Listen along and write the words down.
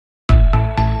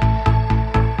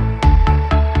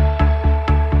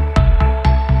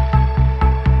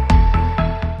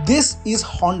This is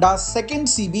Honda's second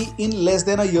CB in less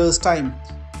than a year's time.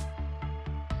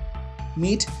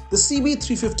 Meet the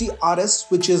CB350 RS,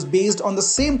 which is based on the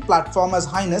same platform as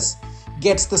Highness,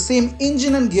 gets the same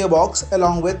engine and gearbox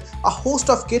along with a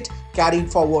host of kit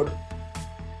carried forward.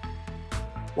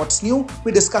 What's new?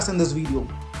 We discuss in this video.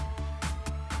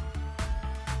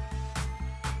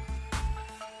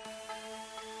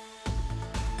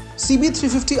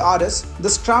 CB350 RS, the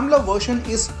Scrambler version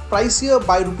is pricier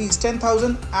by Rs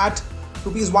 10,000 at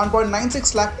Rs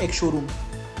 1.96 lakh ex-showroom.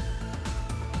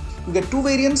 You get two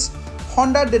variants.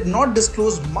 Honda did not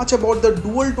disclose much about the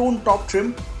dual-tone top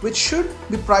trim, which should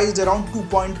be priced around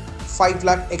 2.5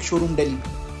 lakh ex-showroom Delhi.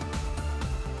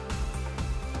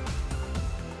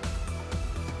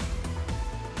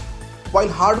 While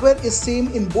hardware is same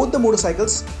in both the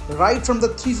motorcycles, right from the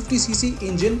 350cc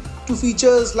engine to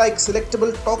features like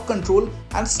selectable torque control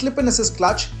and slip and assist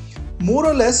clutch, more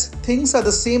or less things are the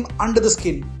same under the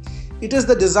skin. It is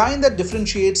the design that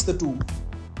differentiates the two.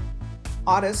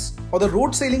 RS, or the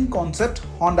road sailing concept,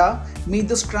 Honda made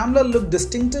the Scrambler look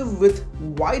distinctive with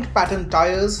wide pattern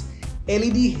tires,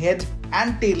 LED head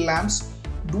and tail lamps,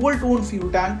 dual tone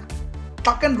fuel tank,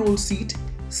 tuck and roll seat,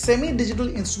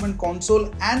 semi-digital instrument console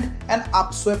and an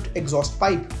upswept exhaust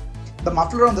pipe. The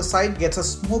muffler on the side gets a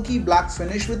smoky black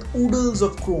finish with oodles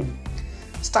of chrome.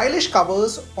 Stylish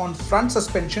covers on front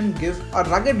suspension give a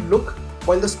rugged look,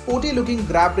 while the sporty looking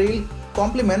grab rail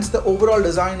complements the overall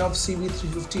design of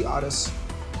CB350 RS.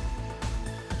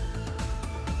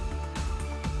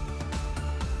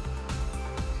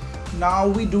 Now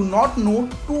we do not know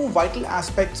two vital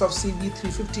aspects of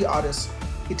CB350 RS.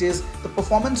 It is the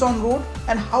performance on road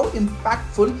and how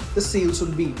impactful the sales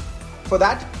will be. For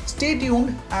that, stay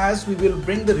tuned as we will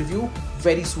bring the review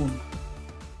very soon.